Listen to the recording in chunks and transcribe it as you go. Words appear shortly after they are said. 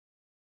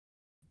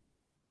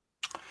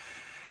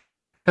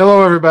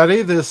Hello,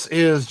 everybody. This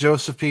is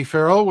Joseph P.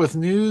 Farrell with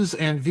news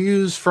and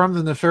views from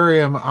the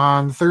Nefarium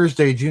on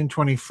Thursday, June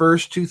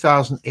 21st,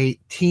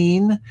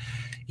 2018.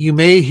 You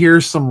may hear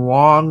some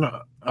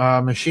lawn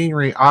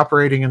machinery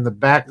operating in the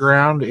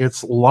background.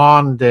 It's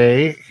lawn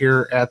day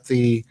here at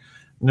the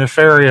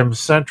Nefarium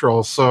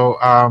Central,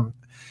 so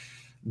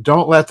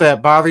don't let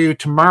that bother you.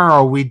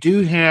 Tomorrow, we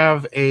do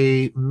have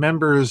a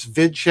members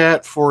vid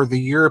chat for the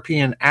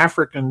European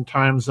African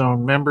time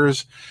zone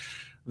members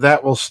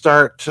that will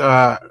start.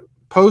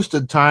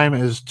 Posted time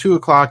is 2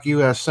 o'clock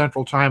U.S.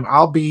 Central Time.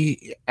 I'll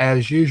be,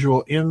 as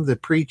usual, in the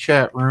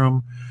pre-chat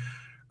room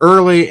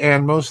early,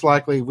 and most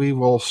likely we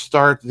will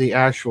start the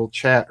actual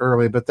chat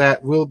early, but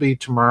that will be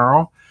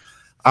tomorrow.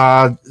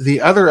 The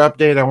other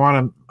update I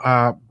want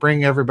to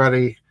bring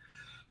everybody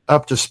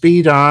up to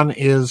speed on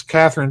is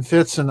Catherine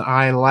Fitz and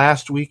I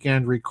last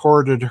weekend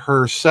recorded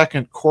her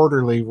second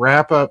quarterly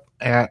wrap-up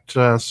at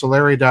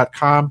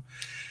Solari.com.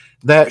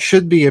 That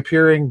should be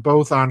appearing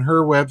both on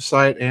her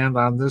website and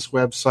on this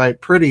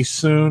website pretty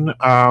soon.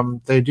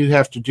 They do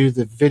have to do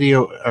the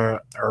video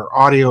or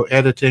audio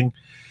editing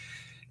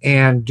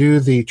and do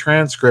the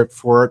transcript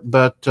for it,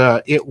 but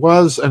it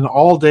was an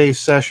all-day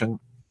session.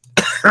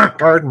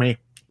 Pardon me.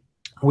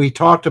 We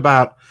talked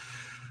about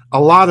a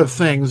lot of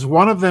things,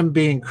 one of them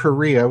being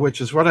Korea, which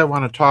is what I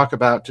want to talk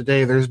about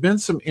today. There's been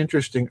some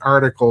interesting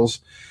articles.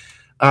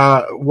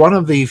 One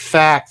of the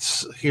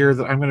facts here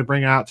that I'm going to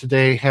bring out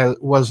today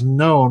was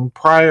known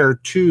prior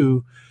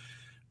to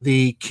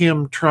the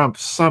Kim-Trump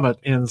summit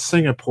in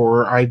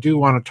Singapore. I do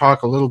want to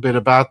talk a little bit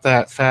about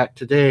that fact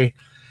today.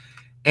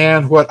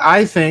 And what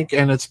I think,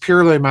 and it's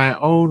purely my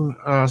own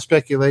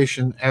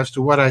speculation as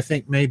to what I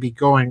think may be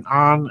going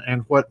on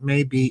and what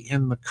may be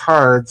in the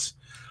cards,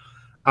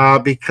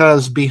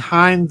 because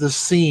behind the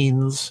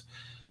scenes,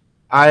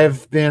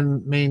 I've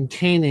been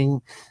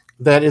maintaining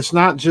that it's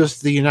not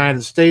just the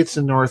United States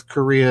and North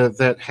Korea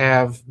that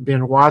have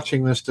been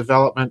watching this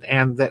development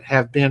and that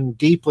have been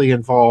deeply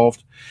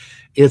involved.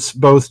 It's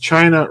both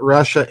China,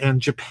 Russia,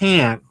 and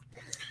Japan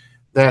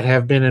that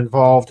have been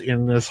involved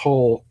in this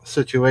whole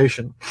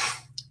situation.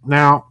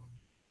 Now,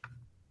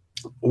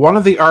 one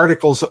of the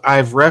articles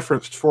I've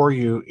referenced for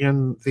you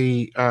in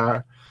the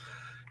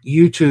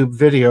YouTube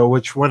video,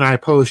 which when I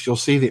post, you'll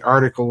see the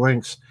article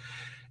links,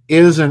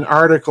 is an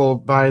article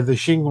by the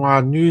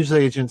Xinhua news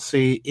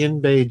agency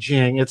in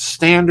Beijing. It's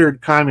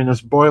standard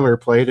communist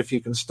boilerplate, if you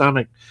can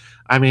stomach.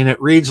 I mean,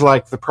 it reads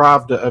like the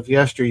Pravda of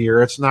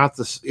yesteryear. It's not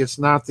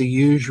the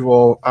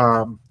usual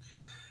tone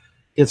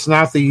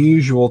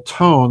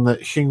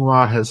that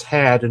Xinhua has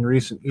had in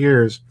recent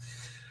years.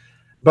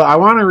 But I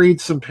want to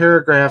read some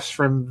paragraphs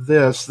from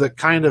this that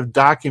kind of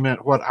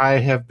document what I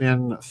have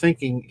been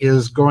thinking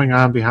is going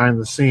on behind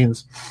the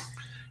scenes.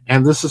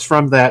 And this is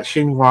from that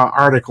Xinhua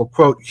article.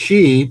 Quote,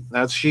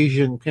 that's Xi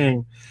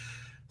Jinping,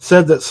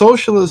 said that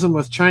socialism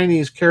with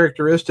Chinese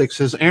characteristics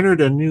has entered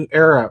a new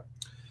era.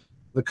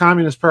 The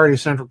Communist Party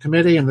Central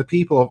Committee and the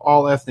people of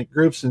all ethnic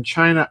groups in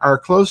China are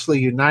closely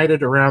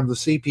united around the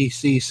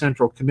CPC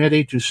Central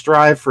Committee to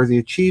strive for the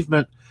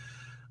achievement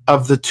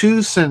of the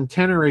two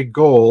centenary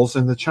goals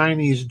in the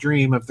Chinese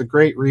dream of the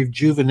great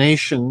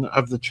rejuvenation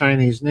of the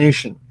Chinese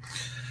nation.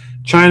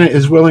 China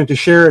is willing to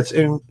share its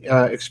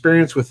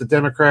experience with the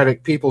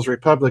Democratic People's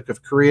Republic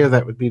of Korea,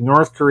 that would be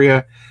North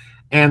Korea,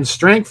 and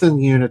strengthen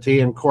unity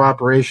and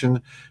cooperation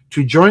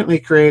to jointly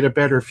create a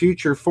better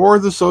future for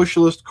the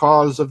socialist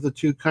cause of the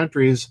two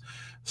countries,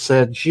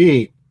 said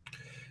Xi.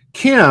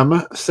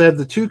 Kim said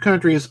the two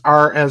countries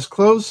are as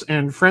close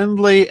and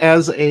friendly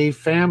as a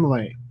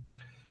family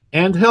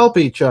and help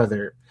each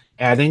other,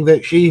 adding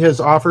that Xi has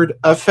offered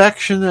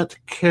affectionate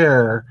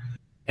care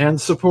and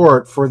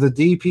support for the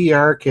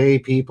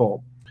DPRK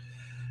people.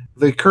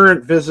 The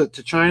current visit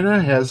to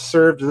China has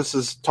served, this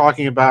is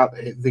talking about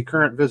the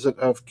current visit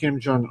of Kim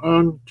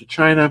Jong-un to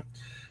China,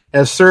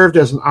 has served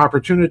as an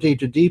opportunity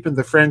to deepen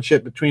the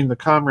friendship between the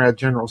Comrade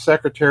General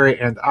Secretary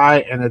and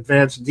I and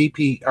advance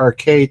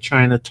DPRK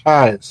China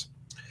ties.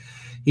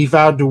 He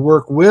vowed to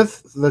work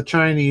with the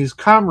Chinese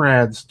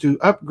comrades to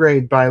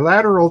upgrade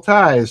bilateral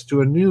ties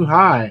to a new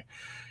high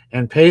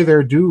and pay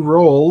their due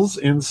roles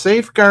in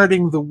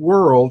safeguarding the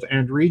world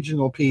and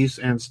regional peace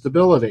and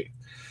stability.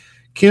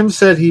 Kim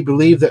said he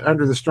believed that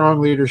under the strong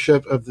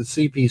leadership of the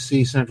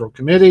CPC Central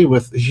Committee,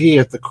 with Xi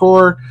at the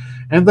core,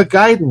 and the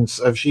guidance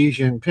of Xi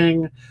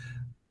Jinping,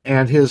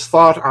 and his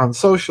thought on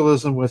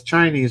socialism with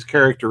Chinese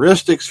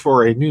characteristics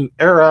for a new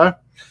era,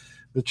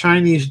 the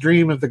Chinese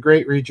dream of the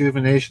great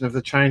rejuvenation of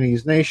the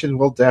Chinese nation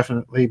will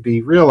definitely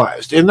be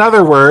realized. In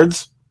other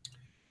words,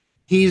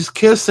 he's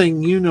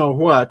kissing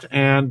you-know-what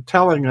and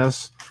telling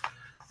us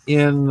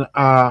in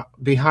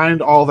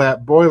behind all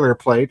that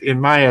boilerplate, in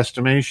my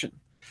estimation,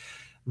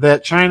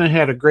 that China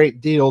had a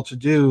great deal to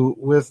do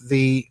with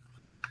the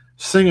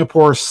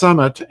Singapore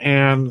summit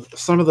and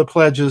some of the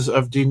pledges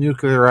of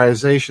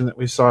denuclearization that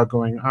we saw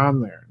going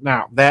on there.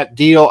 Now, that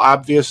deal,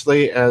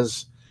 obviously,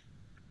 as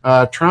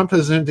Trump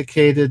has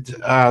indicated,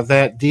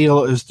 that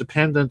deal is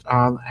dependent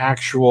on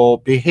actual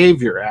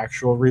behavior,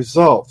 actual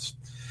results.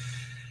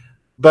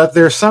 But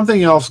there's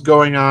something else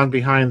going on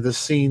behind the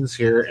scenes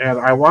here, and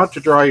I want to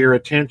draw your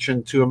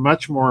attention to a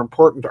much more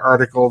important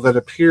article that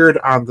appeared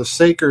on the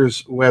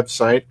Sakers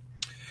website,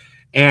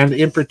 and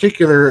in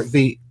particular,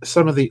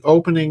 some of the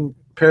opening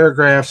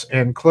paragraphs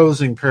and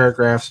closing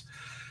paragraphs,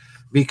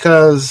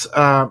 because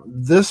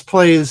this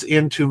plays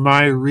into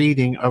my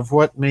reading of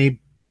what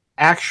may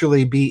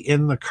actually be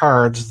in the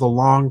cards, the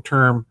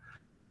long-term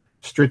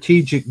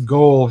strategic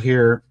goal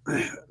here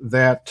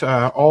that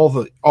all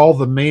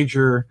the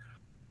major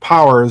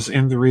powers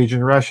in the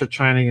region, Russia,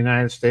 China,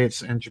 United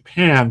States, and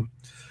Japan,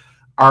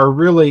 are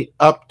really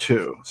up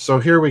to. So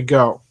here we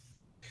go.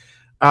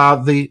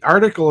 The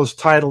article is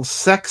titled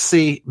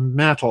Sexy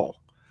Metal,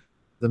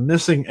 the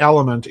Missing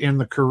Element in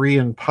the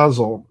Korean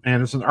Puzzle,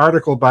 and it's an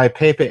article by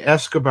Pepe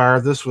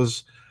Escobar. This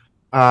was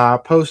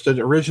posted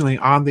originally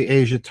on the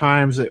Asia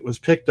Times. It was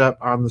picked up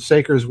on the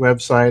Sakers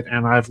website,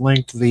 and I've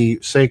linked the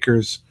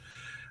Sakers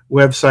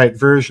website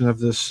version of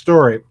this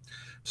story.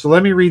 So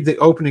let me read the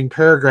opening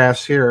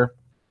paragraphs here.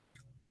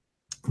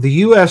 The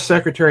U.S.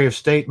 Secretary of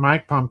State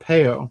Mike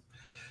Pompeo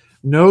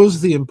knows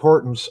the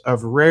importance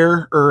of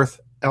rare earth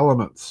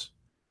elements,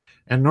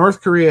 and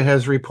North Korea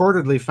has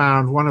reportedly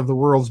found one of the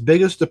world's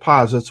biggest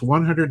deposits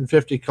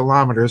 150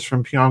 kilometers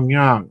from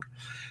Pyongyang.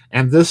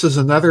 And this is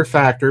another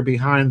factor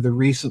behind the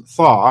recent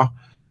thaw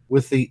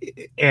with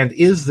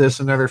is this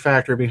another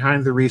factor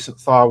behind the recent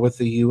thaw with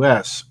the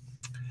U.S.?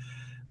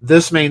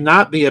 This may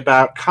not be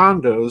about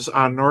condos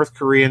on North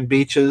Korean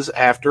beaches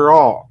after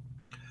all.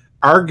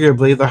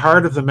 Arguably, the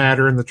heart of the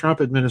matter in the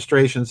Trump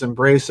administration's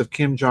embrace of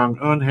Kim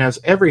Jong-un has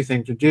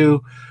everything to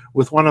do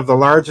with one of the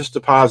largest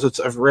deposits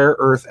of rare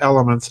earth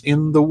elements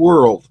in the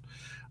world,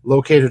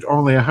 located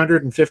only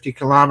 150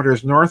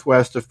 kilometers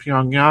northwest of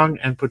Pyongyang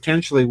and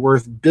potentially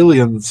worth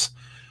billions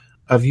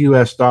of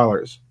U.S.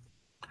 dollars.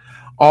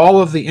 All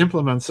of the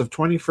implements of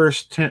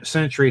 21st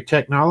century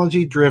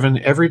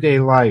technology-driven everyday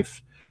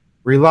life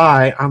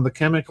rely on the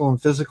chemical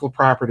and physical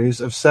properties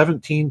of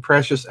 17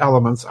 precious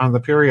elements on the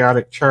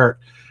periodic chart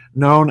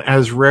known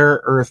as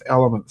rare earth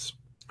elements.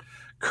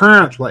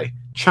 Currently,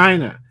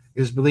 China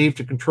is believed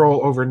to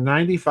control over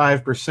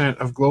 95%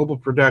 of global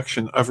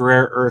production of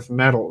rare earth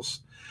metals,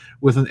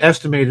 with an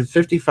estimated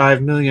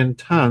 55 million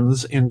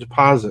tons in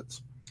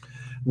deposits.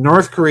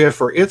 North Korea,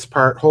 for its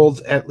part, holds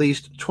at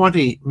least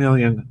 20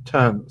 million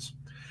tons.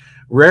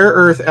 Rare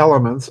earth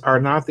elements are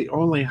not the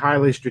only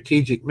highly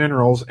strategic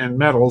minerals and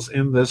metals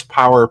in this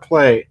power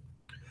play.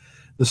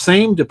 The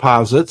same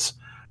deposits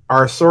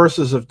are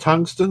sources of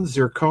tungsten,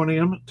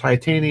 zirconium,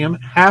 titanium,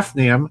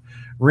 hafnium,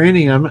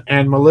 rhenium,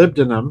 and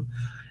molybdenum.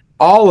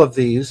 All of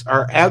these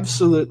are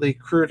absolutely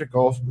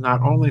critical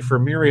not only for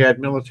myriad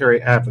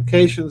military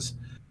applications,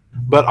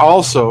 but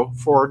also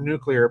for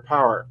nuclear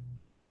power.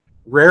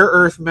 Rare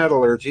earth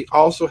metallurgy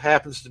also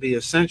happens to be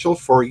essential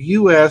for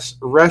U.S.,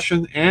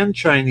 Russian, and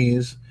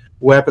Chinese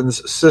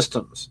weapons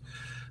systems.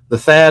 The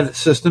THAAD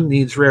system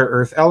needs rare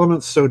earth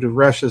elements, so do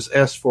Russia's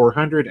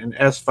S-400 and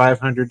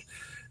S-500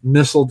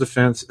 missile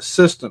defense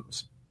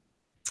systems.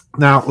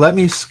 Now, let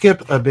me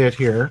skip a bit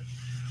here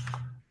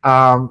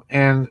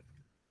and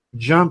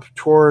jump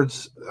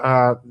towards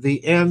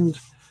the end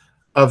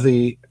of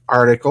the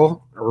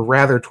article, or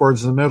rather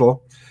towards the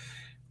middle,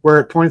 where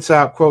it points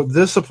out, quote,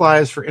 this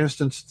applies, for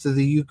instance, to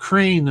the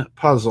Ukraine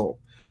puzzle.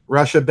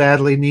 Russia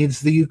badly needs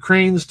the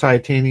Ukraine's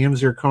titanium,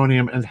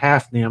 zirconium, and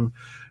hafnium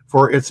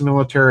for its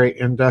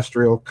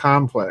military-industrial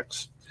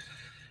complex.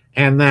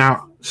 And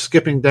now,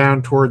 skipping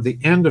down toward the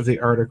end of the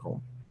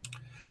article,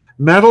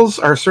 metals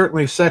are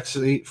certainly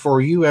sexy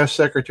for U.S.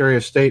 Secretary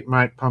of State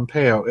Mike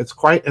Pompeo. It's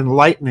quite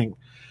enlightening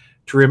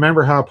to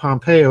remember how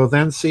Pompeo,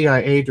 then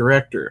CIA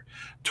director,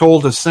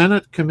 told a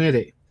Senate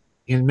committee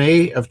in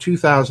May of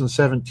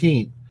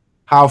 2017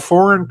 how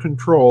foreign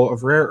control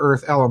of rare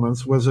earth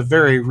elements was a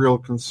very real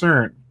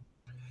concern.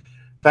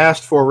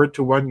 Fast forward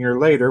to 1 year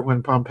later,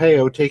 when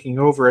Pompeo, taking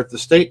over at the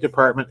State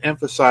Department,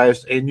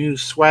 emphasized a new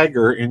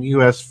swagger in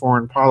U.S.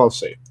 foreign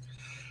policy.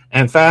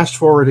 And fast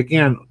forward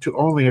again to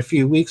only a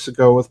few weeks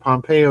ago, with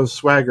Pompeo's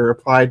swagger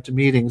applied to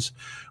meetings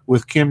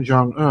with Kim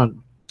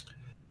Jong-un.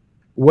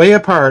 Way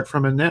apart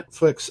from a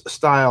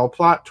Netflix-style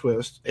plot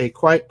twist, a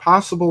quite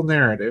possible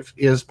narrative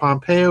is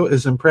Pompeo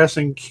is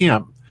impressing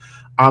Kim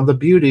on the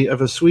beauty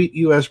of a sweet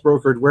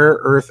U.S.-brokered rare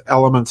earth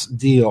elements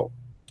deal.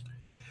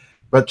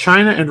 But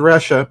China and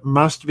Russia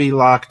must be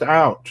locked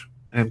out.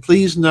 And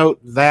please note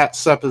that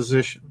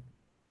supposition.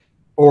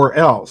 Or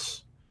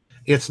else,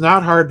 it's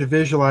not hard to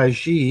visualize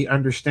Xi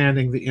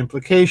understanding the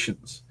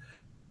implications.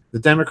 The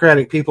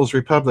Democratic People's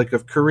Republic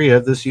of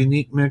Korea, this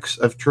unique mix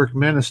of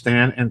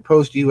Turkmenistan and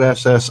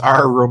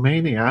post-USSR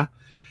Romania,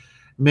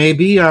 may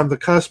be on the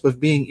cusp of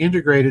being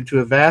integrated to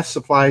a vast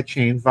supply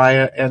chain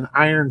via an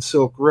Iron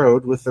Silk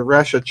Road, with the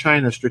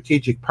Russia-China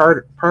strategic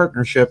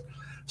partnership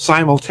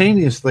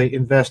simultaneously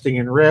investing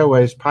in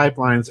railways,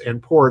 pipelines,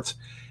 and ports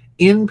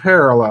in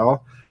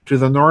parallel to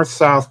the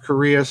North-South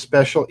Korea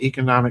Special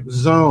Economic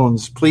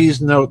Zones.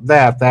 Please note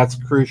that. That's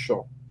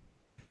crucial.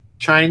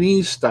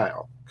 Chinese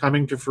style,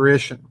 coming to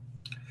fruition.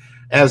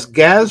 As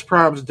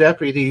Gazprom's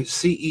deputy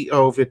CEO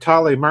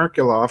Vitaly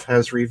Markelov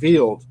has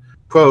revealed,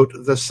 quote,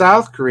 the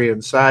South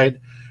Korean side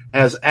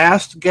has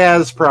asked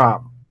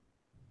Gazprom,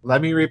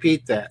 let me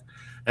repeat that,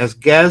 as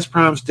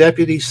Gazprom's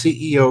deputy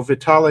CEO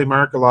Vitaly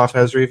Markelov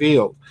has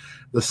revealed,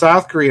 the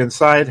South Korean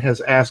side has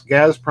asked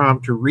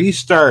Gazprom to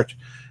restart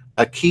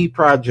a key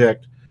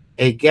project,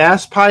 a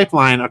gas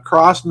pipeline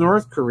across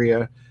North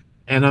Korea,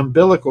 an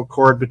umbilical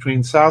cord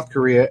between South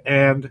Korea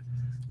and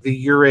the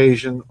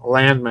Eurasian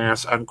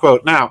landmass,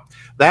 unquote. Now,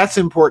 that's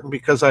important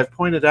because I've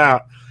pointed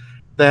out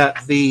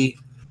that the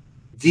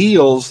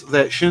deals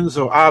that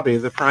Shinzo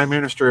Abe, the Prime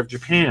Minister of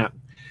Japan,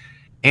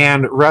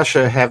 and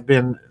Russia have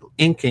been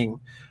inking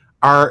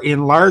are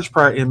in large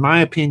part, in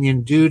my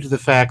opinion, due to the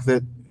fact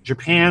that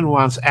Japan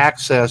wants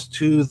access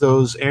to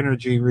those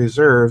energy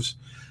reserves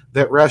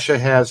that Russia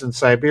has in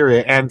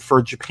Siberia. And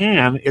for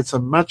Japan, it's a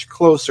much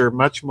closer,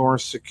 much more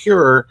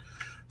secure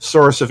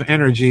source of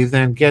energy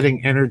than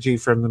getting energy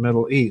from the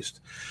Middle East.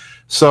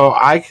 So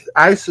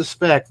I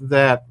suspect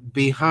that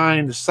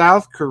behind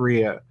South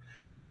Korea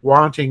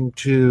wanting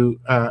to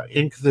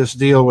ink this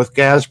deal with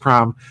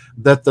Gazprom,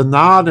 that the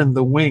nod and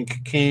the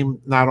wink came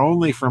not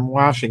only from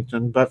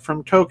Washington, but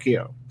from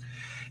Tokyo.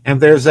 And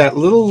there's that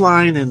little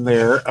line in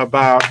there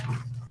about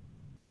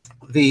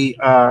the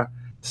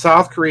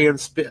South Korean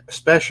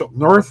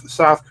North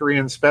South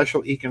Korean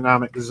special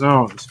economic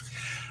zones.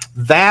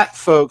 That,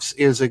 folks,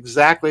 is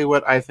exactly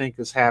what I think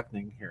is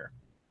happening here.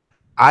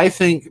 I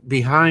think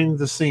behind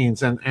the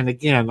scenes, and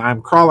again,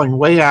 I'm crawling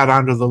way out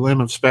onto the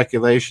limb of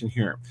speculation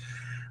here,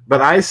 but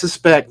I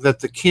suspect that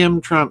the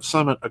Kim-Trump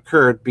summit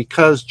occurred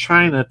because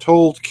China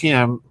told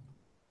Kim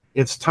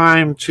it's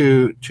time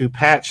to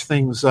patch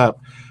things up.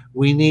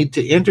 We need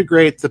to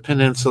integrate the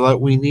peninsula.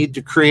 We need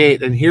to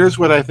create, and here's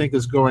what I think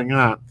is going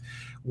on.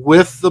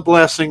 With the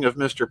blessing of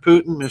Mr.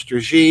 Putin, Mr.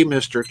 Xi,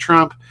 Mr.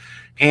 Trump,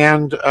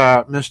 and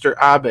Mr.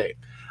 Abe,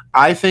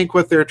 I think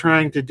what they're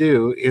trying to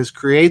do is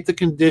create the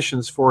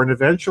conditions for an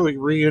eventual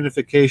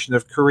reunification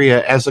of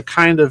Korea as a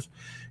kind of,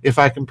 if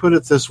I can put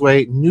it this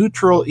way,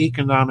 neutral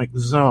economic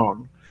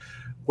zone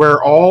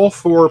where all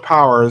four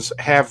powers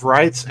have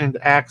rights and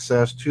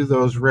access to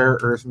those rare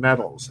earth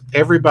metals.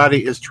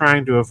 Everybody is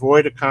trying to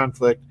avoid a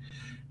conflict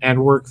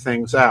and work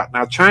things out.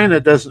 Now, China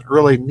doesn't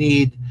really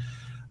need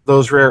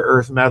those rare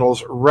earth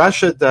metals.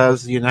 Russia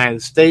does, the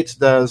United States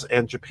does,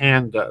 and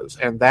Japan does.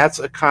 And that's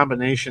a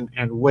combination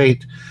and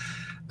weight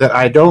that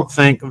I don't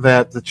think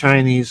that the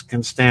Chinese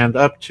can stand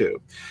up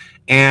to.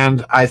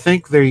 And I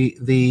think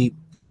the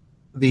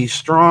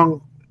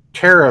strong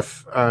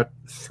tariff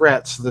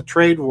threats, the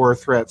trade war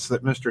threats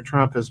that Mr.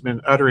 Trump has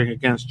been uttering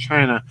against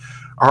China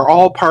are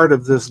all part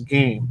of this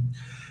game.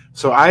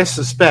 So I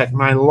suspect,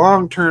 my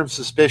long-term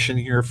suspicion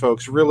here,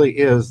 folks, really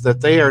is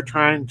that they are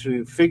trying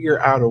to figure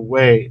out a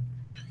way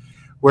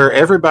where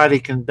everybody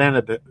can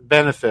benefit.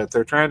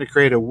 They're trying to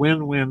create a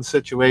win-win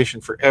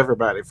situation for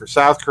everybody, for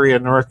South Korea,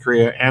 North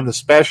Korea, and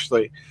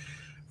especially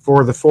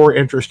for the four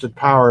interested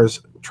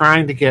powers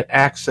trying to get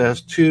access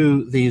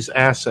to these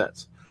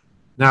assets.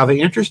 Now, the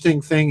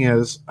interesting thing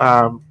is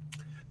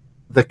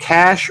the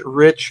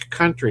cash-rich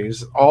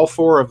countries, all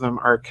four of them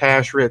are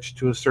cash-rich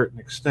to a certain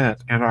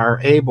extent and are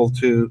able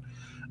to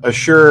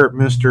assure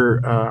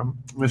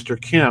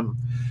Mr. Kim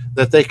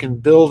that they can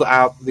build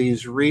out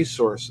these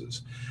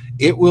resources.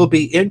 It will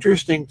be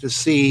interesting to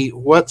see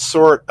what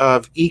sort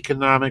of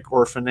economic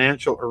or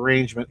financial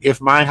arrangement,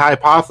 if my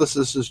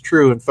hypothesis is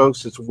true, and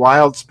folks, it's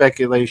wild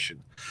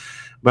speculation,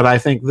 but I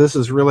think this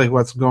is really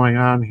what's going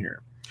on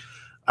here.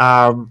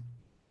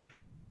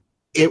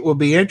 It will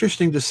be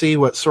interesting to see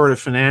what sort of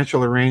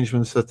financial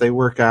arrangements that they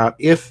work out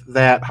if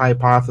that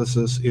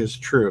hypothesis is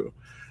true.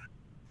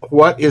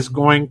 What is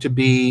going to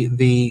be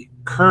the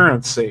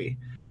currency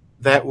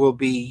that will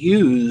be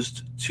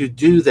used to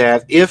do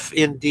that if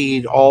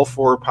indeed all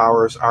four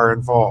powers are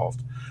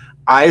involved?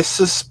 I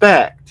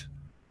suspect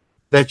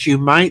that you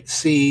might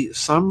see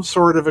some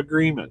sort of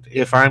agreement,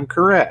 if I'm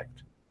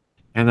correct,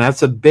 and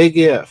that's a big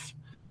if,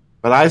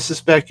 but I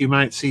suspect you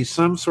might see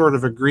some sort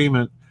of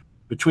agreement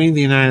between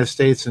the United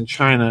States and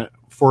China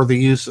for the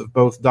use of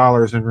both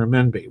dollars and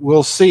renminbi.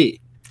 We'll see.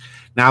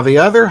 Now, the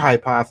other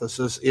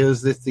hypothesis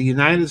is that the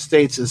United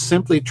States is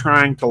simply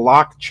trying to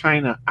lock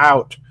China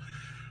out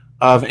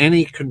of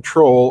any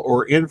control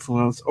or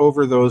influence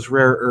over those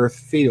rare earth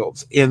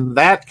fields. In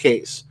that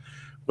case,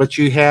 what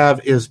you have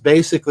is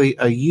basically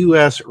a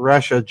U.S.,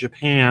 Russia,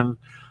 Japan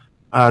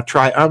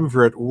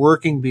triumvirate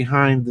working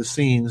behind the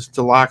scenes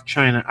to lock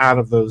China out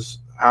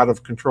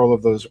of control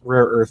of those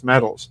rare earth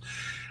metals.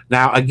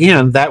 Now,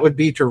 again, that would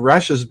be to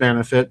Russia's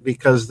benefit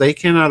because they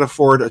cannot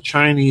afford a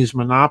Chinese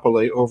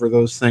monopoly over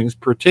those things,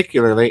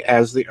 particularly,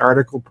 as the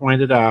article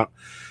pointed out,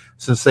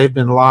 since they've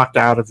been locked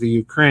out of the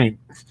Ukraine.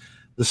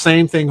 The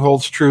same thing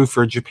holds true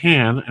for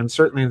Japan, and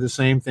certainly the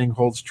same thing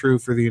holds true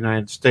for the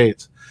United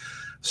States.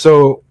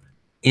 So,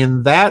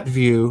 in that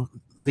view,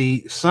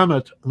 the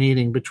summit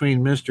meeting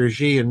between Mr.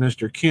 Xi and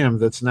Mr. Kim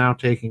that's now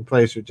taking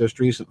place, or just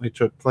recently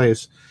took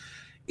place,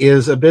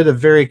 is a bit of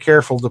very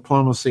careful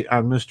diplomacy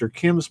on Mr.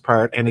 Kim's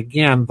part. And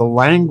again, the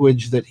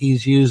language that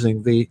he's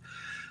using, the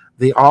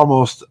the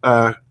almost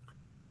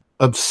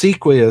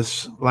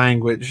obsequious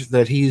language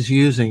that he's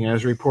using,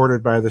 as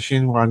reported by the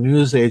Xinhua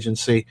news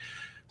agency,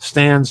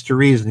 stands to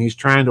reason. He's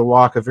trying to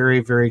walk a very,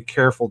 very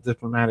careful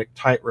diplomatic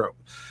tightrope.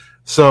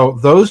 So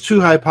those two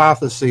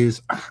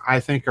hypotheses, I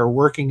think, are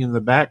working in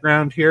the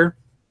background here.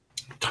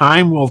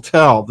 Time will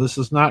tell. This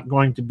is not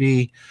going to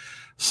be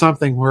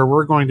something where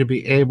we're going to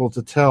be able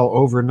to tell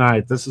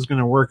overnight. This is going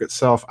to work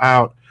itself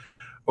out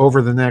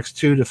over the next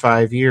 2 to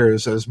 5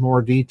 years as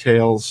more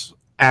details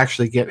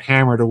actually get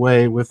hammered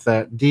away with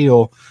that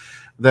deal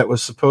that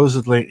was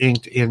supposedly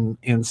inked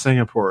in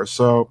Singapore.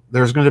 So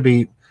there's going to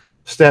be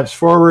steps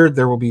forward.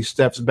 There will be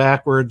steps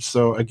backwards.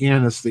 So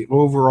again, it's the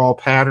overall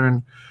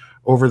pattern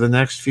over the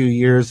next few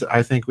years that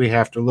I think we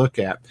have to look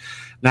at.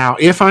 Now,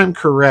 if I'm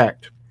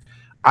correct,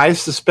 I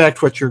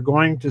suspect what you're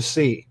going to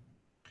see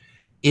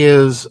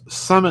is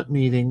summit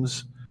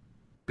meetings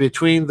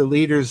between the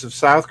leaders of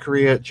South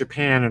Korea,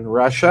 Japan, and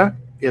Russia,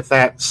 if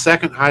that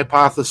second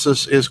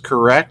hypothesis is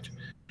correct.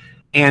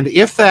 And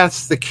if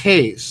that's the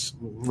case,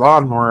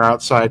 lawnmower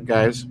outside,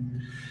 guys,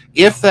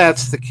 if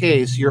that's the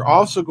case, you're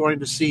also going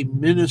to see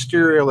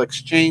ministerial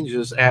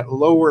exchanges at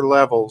lower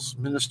levels,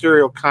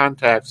 ministerial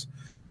contacts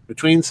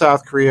between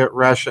South Korea,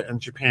 Russia, and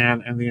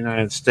Japan and the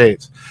United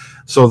States.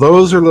 So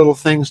those are little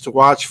things to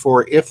watch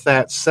for if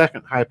that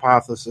second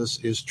hypothesis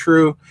is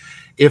true.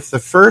 If the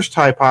first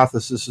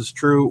hypothesis is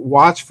true,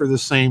 watch for the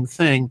same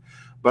thing,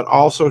 but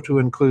also to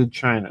include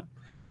China.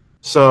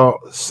 So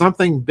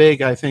something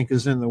big, I think,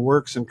 is in the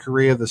works in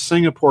Korea. The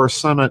Singapore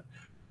summit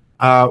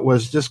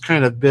was just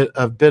kind of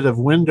a bit of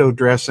window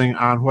dressing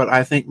on what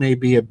I think may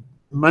be a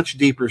much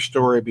deeper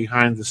story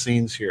behind the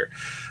scenes here.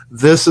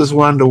 This is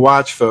one to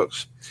watch,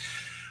 folks.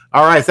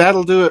 All right,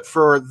 that'll do it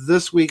for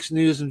this week's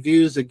News and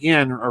Views.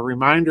 Again, a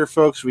reminder,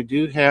 folks, we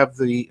do have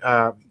the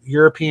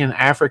European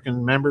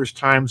African Members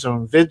Time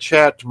Zone vid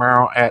chat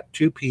tomorrow at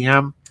 2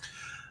 p.m.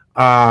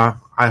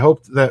 I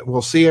hope that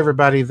we'll see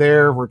everybody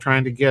there. We're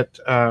trying to get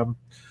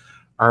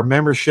our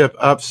membership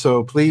up,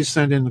 so please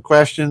send in the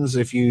questions.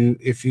 If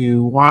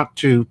you want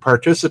to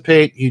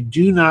participate, you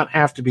do not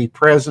have to be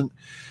present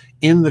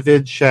in the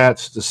vid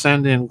chats to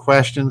send in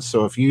questions.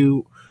 So if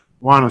you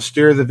want to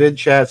steer the vid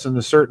chats in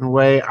a certain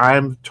way,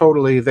 I'm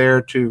totally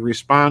there to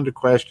respond to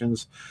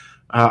questions.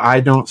 I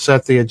don't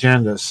set the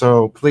agenda.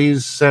 So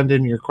please send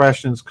in your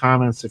questions,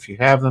 comments if you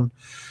have them,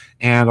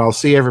 and I'll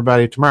see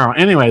everybody tomorrow.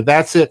 Anyway,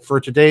 that's it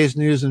for today's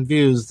News and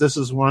Views. This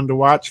is one to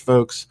watch,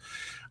 folks.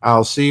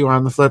 I'll see you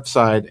on the flip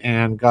side,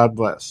 and God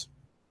bless.